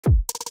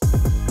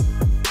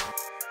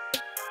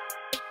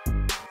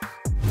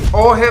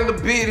All hail the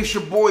beard, it's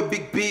your boy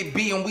Big Beard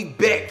B, and we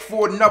back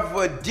for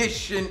another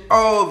edition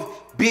of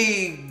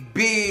Big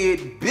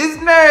Beard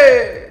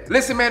Business.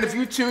 Listen, man, if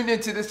you tuned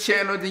into this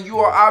channel, then you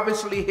are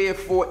obviously here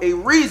for a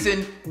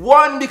reason.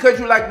 One,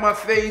 because you like my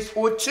face,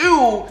 or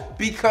two,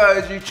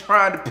 because you're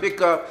trying to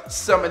pick up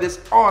some of this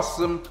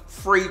awesome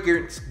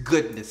fragrance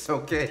goodness,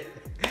 okay?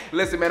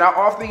 Listen, man, I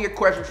often get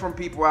questions from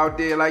people out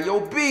there like, yo,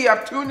 B,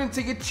 I've tuned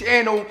into your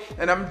channel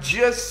and I'm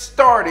just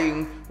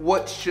starting.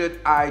 What should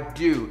I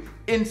do?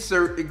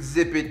 Insert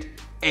exhibit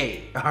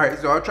A. All right,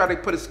 so I'll try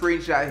to put a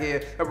screenshot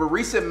here of a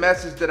recent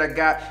message that I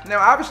got. Now,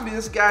 obviously,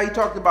 this guy, he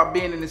talked about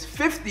being in his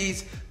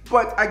 50s,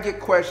 but I get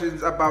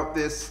questions about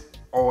this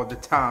all the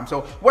time.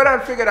 So what I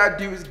figured I'd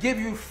do is give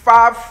you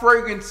 5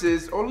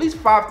 fragrances, or at least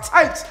 5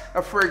 types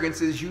of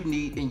fragrances you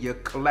need in your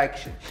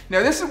collection.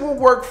 Now, this will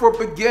work for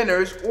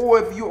beginners,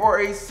 or if you are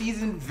a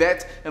seasoned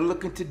vet and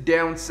looking to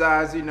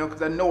downsize, you know,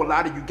 because I know a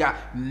lot of you got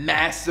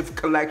massive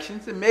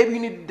collections, and maybe you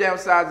need to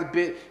downsize a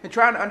bit and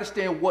trying to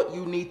understand what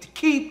you need to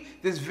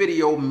keep. This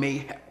video may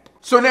help.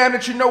 So now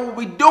that you know what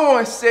we're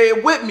doing, say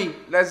it with me.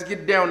 Let's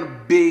get down to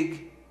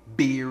big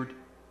beard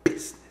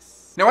business.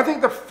 Now, I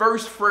think the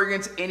first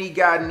fragrance any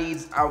guy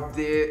needs out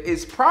there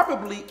is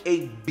probably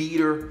a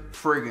beater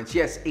fragrance.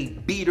 Yes, a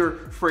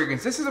beater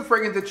fragrance. This is a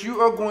fragrance that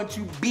you are going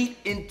to beat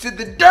into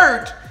the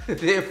dirt.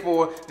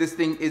 Therefore, this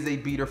thing is a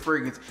beater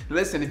fragrance.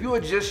 Listen, if you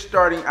are just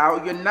starting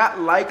out, you're not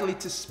likely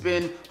to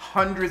spend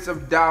hundreds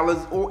of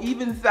dollars or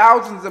even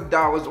thousands of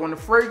dollars on a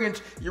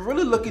fragrance. You're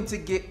really looking to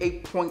get a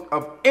point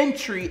of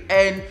entry,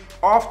 and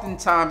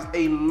oftentimes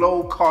a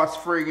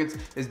low-cost fragrance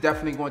is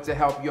definitely going to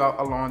help you out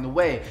along the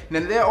way. Now,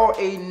 there are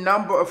a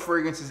number of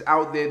fragrances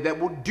out there that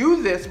will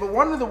do this, but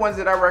one of the ones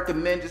that I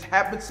recommend just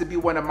happens to be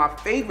one of my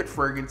favorite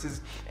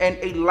fragrances and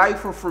a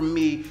lifer for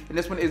me, and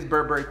this one is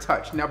Burberry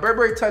Touch. Now,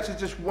 Burberry Touch is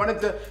just one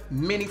of the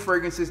many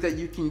fragrances that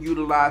you can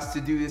utilize to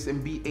do this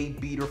and be a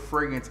beater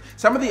fragrance.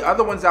 Some of the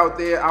other ones out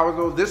there, I will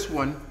go this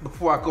one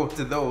before I go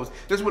to those.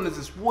 This one is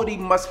this woody,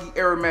 musky,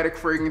 aromatic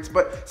fragrance,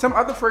 but some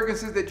other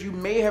fragrances that you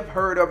may have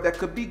heard of that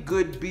could be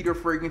good beater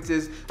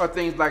fragrances are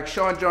things like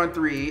Sean John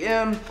 3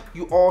 AM.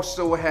 You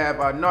also have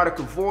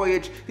Nautica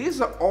Voyage.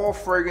 These are all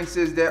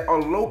fragrances that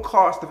are low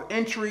cost of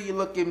entry. You're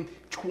looking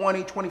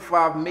 20,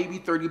 25, maybe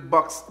 30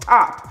 bucks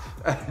top.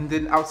 And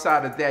then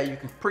outside of that, you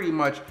can pretty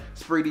much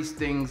spray these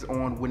things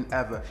on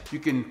whenever. You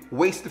can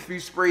waste a few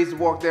sprays to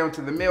walk down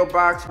to the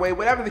mailbox,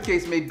 whatever the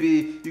case may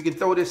be, you can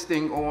throw this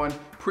thing on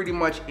pretty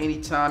much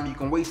anytime. You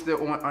can waste it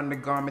on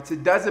undergarments.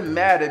 It doesn't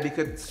matter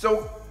because it's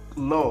so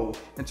low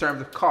in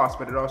terms of cost,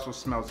 but it also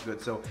smells good.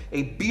 So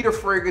a beater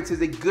fragrance is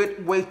a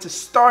good way to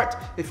start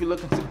if you're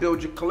looking to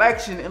build your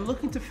collection and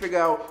looking to figure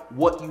out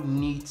what you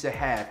need to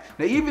have.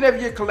 Now, even if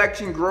your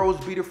collection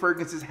grows, beater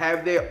fragrances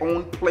have their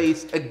own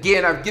place.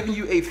 Again, I've given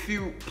you a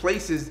few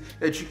places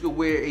that you could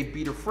wear a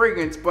beater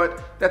fragrance,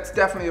 but that's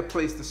definitely a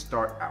place to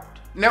start out.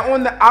 Now,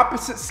 on the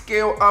opposite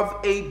scale of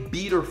a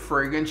beater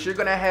fragrance, you're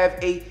gonna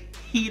have a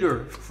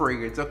heater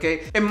fragrance,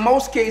 okay? In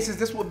most cases,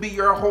 this would be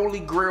your holy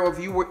grail if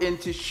you were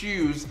into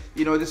shoes.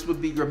 You know, this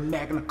would be your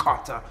Magna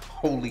Carta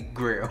holy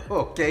grail,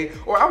 okay?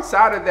 Or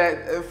outside of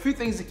that, a few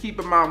things to keep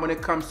in mind when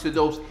it comes to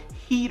those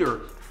heater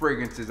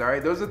fragrances, all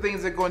right? Those are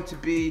things that are going to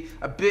be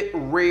a bit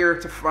rare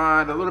to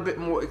find, a little bit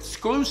more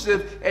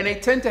exclusive, and they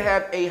tend to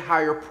have a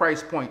higher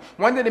price point.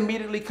 One that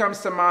immediately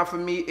comes to mind for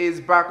me is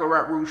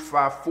Baccarat Rouge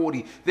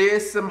 540. There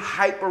is some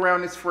hype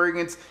around this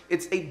fragrance.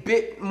 It's a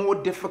bit more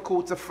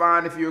difficult to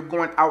find if you're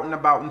going out and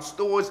about in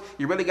stores.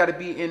 You really got to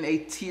be in a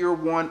tier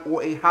 1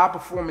 or a high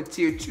performing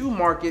tier 2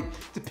 market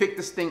to pick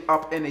this thing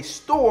up in a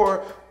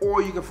store,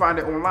 or you can find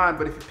it online.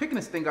 But if you're picking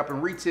this thing up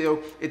in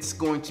retail, it's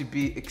going to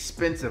be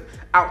expensive.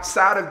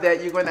 Outside of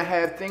that, you're going to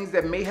have things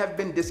that may have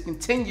been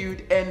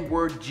discontinued and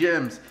were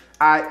gems,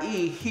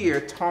 i.e.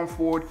 here, Tom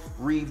Ford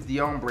Rive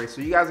d'Ombre.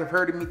 So you guys have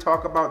heard me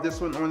talk about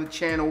this one on the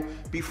channel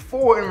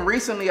before, and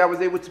recently I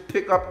was able to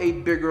pick up a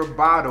bigger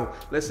bottle.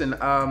 Listen,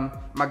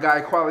 my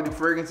guy Quality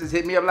Fragrances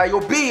hit me up like, yo,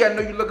 B, I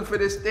know you're looking for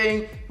this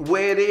thing.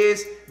 Where it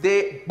is,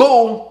 there,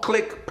 boom,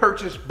 click,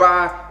 purchase,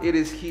 buy. It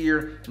is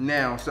here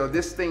now. So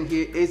this thing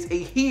here is a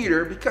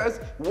heater because,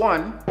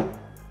 one,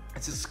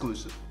 it's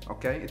exclusive.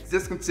 Okay, it's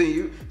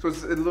discontinued, so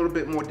it's a little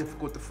bit more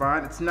difficult to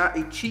find. It's not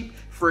a cheap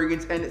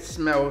fragrance, and it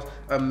smells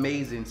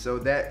amazing. So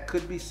that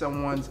could be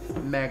someone's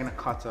Magna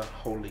Carta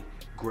holy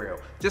grail.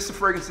 Just a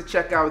fragrance to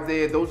check out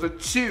there. Those are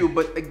 2,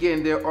 but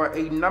again, there are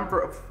a number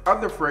of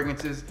other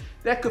fragrances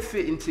that could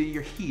fit into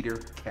your heater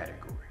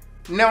category.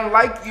 Now,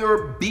 like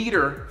your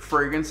beater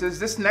fragrances,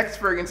 this next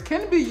fragrance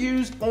can be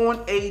used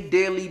on a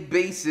daily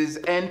basis,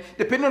 and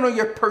depending on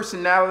your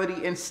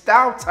personality and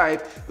style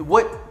type,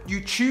 what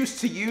you choose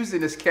to use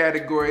in this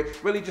category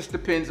really just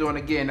depends on,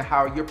 again,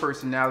 how your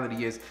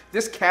personality is.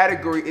 This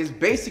category is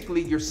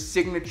basically your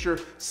signature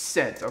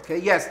scent, okay?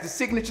 Yes, the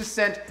signature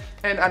scent,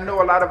 and I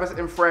know a lot of us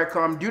in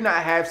Fragcom do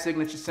not have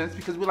signature scents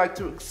because we like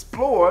to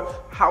explore.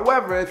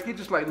 However, if you're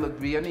just like,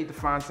 look, B, I need to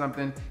find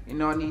something, you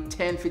know, I need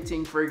 10,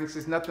 15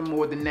 fragrances, nothing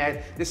more than that.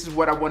 at, this is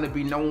what I want to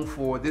be known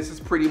for, this is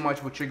pretty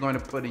much what you're going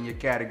to put in your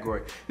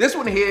category. This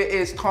one here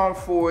is Tom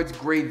Ford's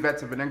Grey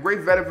Vetiver. And Grey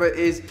Vetiver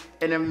is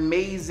an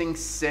amazing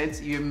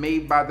scent. You're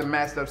made by the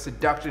master of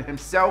seduction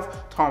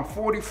himself, Tom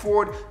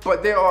Ford,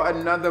 but there are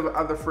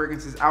other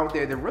fragrances out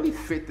there that really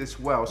fit this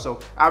well. So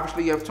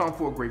obviously you have Tom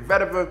Ford Grey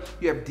Vetiver,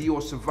 you have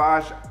Dior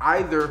Sauvage,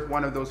 either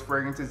one of those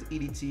fragrances,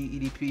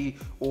 EDT,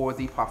 EDP, or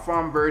the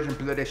Parfum version,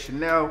 Bleu de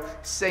Chanel.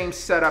 Same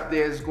setup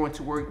there is going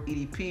to work,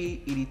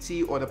 EDP,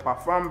 EDT, or the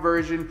Parfum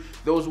version.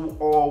 Those will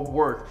all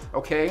work,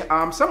 okay?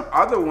 Some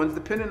other ones,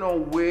 depending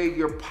on where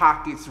your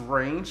pockets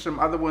range, some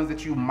other ones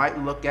that you might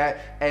look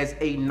at as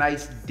a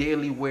nice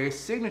daily wear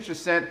signature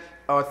scent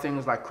are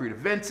things like Creed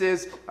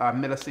Aventus,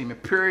 Millesime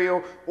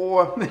Imperial,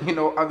 or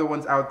other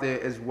ones out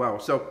there as well.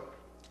 So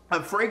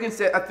a fragrance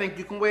that I think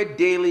you can wear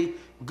daily,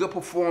 good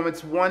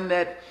performance, one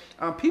that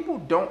people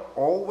don't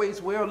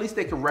always wear, at least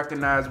they can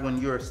recognize when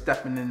you're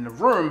stepping in the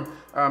room.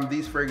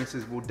 These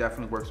fragrances will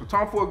definitely work. So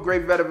Tom Ford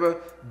Grey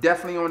Vetiver,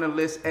 definitely on the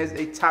list as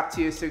a top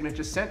tier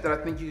signature scent that I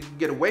think you can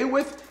get away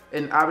with,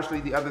 and obviously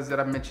the others that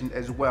I mentioned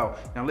as well.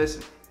 Now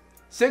listen,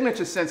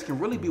 signature scents can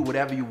really be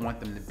whatever you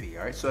want them to be,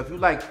 all right? So if you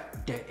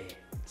like dirty,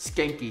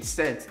 skanky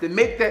scents, then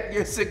make that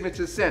your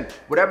signature scent.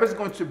 Whatever's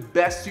going to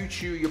best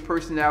suit you, your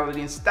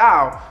personality and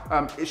style,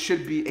 it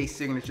should be a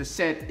signature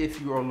scent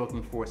if you are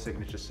looking for a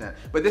signature scent.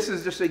 But this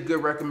is just a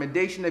good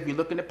recommendation if you're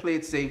looking to play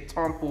it safe,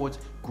 Tom Ford's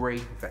Grey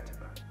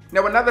Vetiver.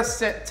 Now another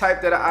scent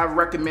type that I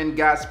recommend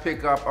guys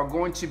pick up are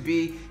going to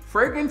be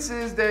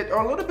fragrances that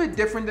are a little bit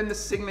different than the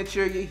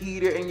signature, your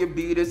heater and your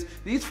beaters.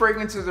 These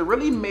fragrances are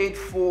really made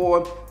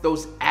for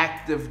those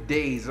active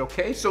days,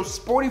 okay? So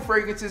sporty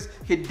fragrances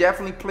can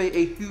definitely play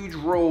a huge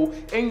role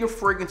in your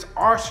fragrance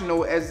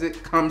arsenal as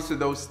it comes to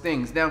those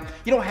things. Now,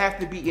 you don't have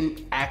to be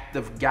an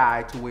active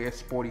guy to wear a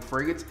sporty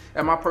fragrance,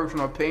 in my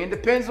personal opinion.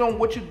 Depends on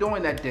what you're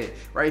doing that day,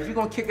 right? If you're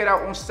gonna kick it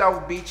out on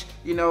South Beach,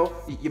 your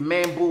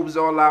man boobs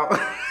all out,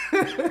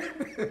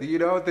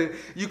 then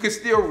you can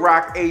still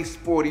rock a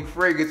sporty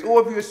fragrance.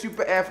 Or if you're a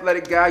super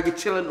athletic guy, you're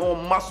chilling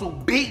on Muscle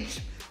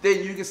Beach,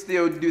 then you can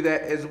still do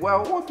that as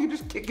well. Or if you're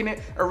just kicking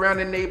it around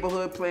the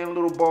neighborhood, playing a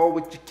little ball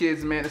with your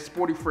kids, man, a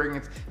sporty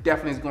fragrance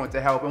definitely is going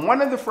to help. And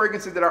one of the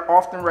fragrances that I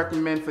often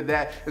recommend for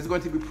that is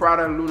going to be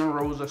Prada Luna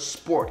Rosa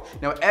Sport.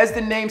 Now, as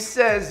the name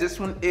says, this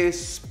one is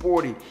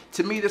sporty.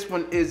 To me, this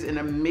one is an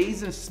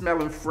amazing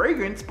smelling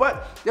fragrance,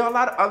 but there are a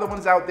lot of other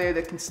ones out there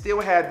that can still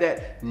have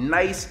that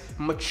nice,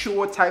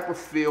 mature type of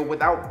feel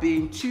without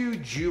being too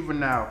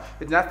juvenile.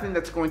 It's nothing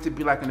that's going to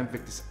be like an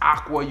Invictus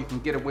Aqua. You can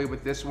get away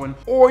with this one.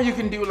 Or you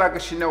can do like a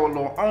Chanel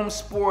Allure Homme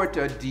Sport,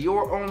 a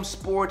Dior Homme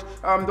Sport.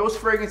 Those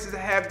fragrances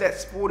have that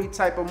sporty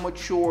type of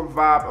mature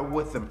vibe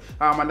with them.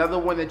 Another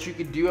one that you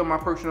could do, in my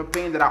personal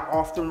opinion, that I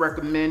often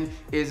recommend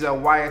is a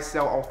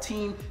YSL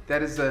Altine.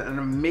 That is an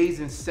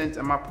amazing scent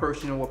in my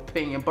personal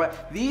opinion.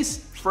 But these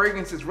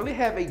fragrances really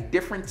have a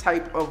different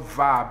type of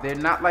vibe. They're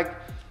not like,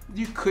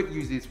 you could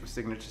use these for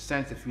signature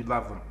scents if you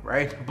love them,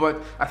 right?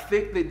 But I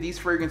think that these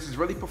fragrances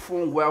really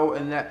perform well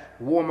in that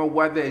warmer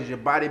weather. As your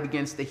body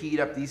begins to heat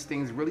up, these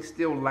things really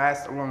still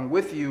last along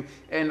with you,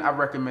 and I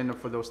recommend them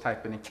for those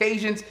type of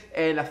occasions.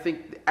 And I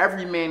think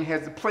every man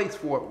has a place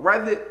for it,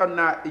 whether or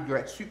not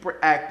you're super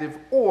active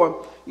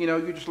or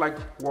you're just like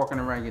walking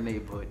around your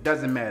neighborhood.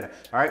 Doesn't matter,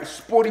 all right?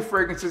 Sporty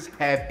fragrances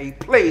have a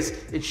place.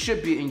 It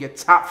should be in your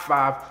top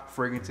 5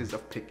 fragrances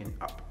of picking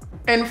up.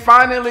 And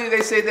finally,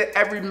 they say that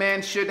every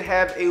man should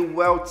have a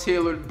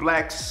well-tailored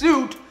black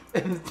suit.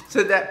 And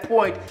to that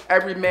point,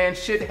 every man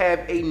should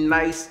have a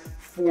nice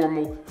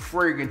formal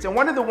fragrance. And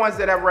one of the ones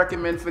that I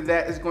recommend for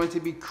that is going to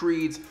be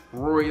Creed's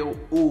Royal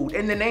Oud.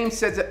 And the name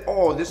says it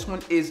all. This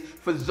one is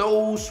for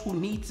those who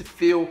need to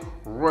feel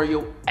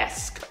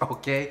royal-esque,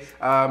 okay?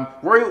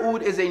 Royal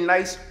Oud is a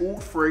nice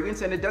oud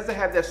fragrance, and it doesn't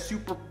have that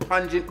super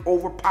pungent,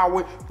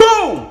 overpowered,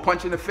 boom,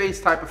 punch in the face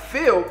type of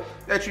feel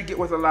that you get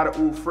with a lot of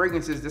oud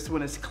fragrances. This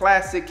one is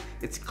classic,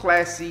 it's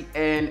classy,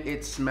 and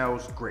it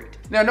smells great.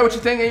 Now, I know what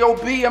you're thinking, yo,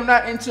 B, I'm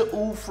not into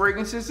oud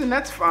fragrances, and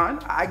that's fine.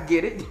 I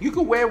get it. You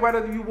can wear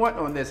whatever you want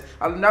on this.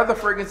 Another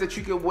fragrance that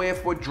you can wear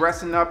for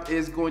dressing up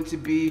is going to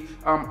be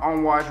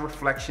Enwage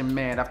Reflection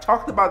Man. I've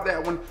talked about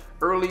that one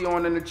early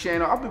on in the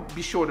channel. I'll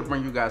be sure to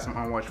bring you guys some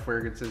Enwage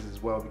fragrances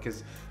as well,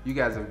 because you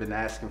guys have been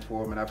asking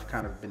for them and I've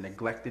kind of been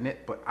neglecting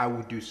it, but I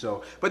will do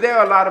so. But there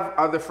are a lot of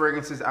other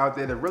fragrances out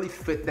there that really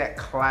fit that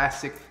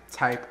classic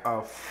type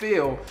of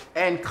feel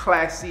and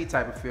classy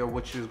type of feel,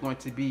 which is going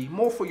to be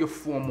more for your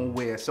formal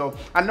wear. So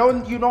I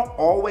know you don't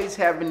always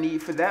have a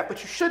need for that,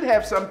 but you should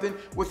have something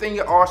within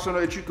your arsenal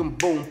that you can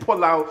boom,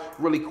 pull out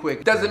really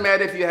quick. Doesn't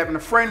matter if you're having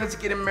a friend that's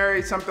getting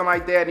married, something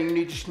like that, and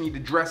you just need to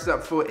dress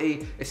up for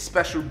a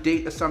special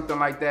date or something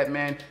like that,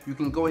 man, you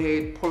can go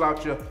ahead, pull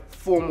out your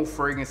formal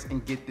fragrance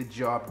and get the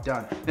job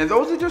done. Now,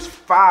 those are just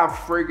 5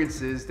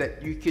 fragrances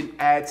that you can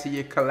add to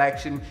your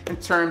collection in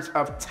terms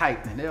of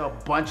type, and there are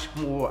a bunch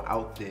more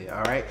out there,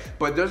 all right?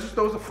 But those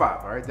are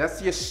 5, all right?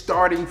 That's your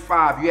starting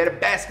 5. You had a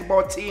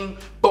basketball team,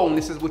 boom,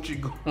 this is what you're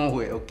going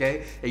with,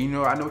 okay? And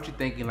I know what you're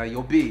thinking, like,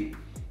 yo, B,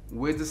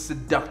 where's the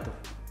seductive?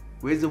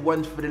 Where's the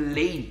ones for the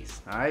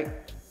ladies, all right?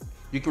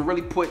 You can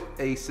really put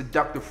a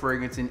seductive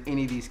fragrance in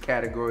any of these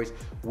categories.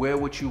 Wear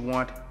what you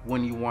want,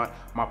 when you want,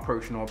 my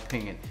personal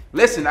opinion.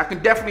 Listen, I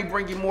can definitely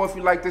bring you more if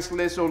you like this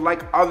list or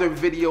like other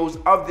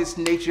videos of this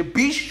nature.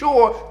 Be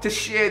sure to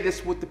share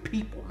this with the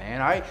people,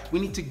 man, all right? We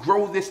need to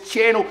grow this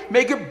channel,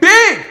 make it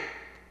big.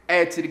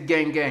 Add to the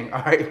gang,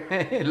 all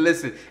right?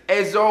 Listen,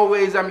 as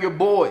always, I'm your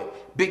boy,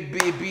 Big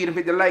Beard B.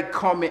 Hit the like,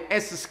 comment,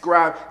 and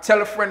subscribe.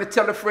 Tell a friend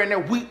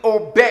that we are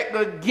back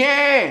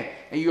again.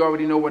 And you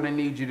already know what I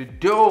need you to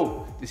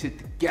do. Just hit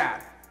the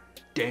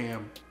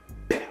goddamn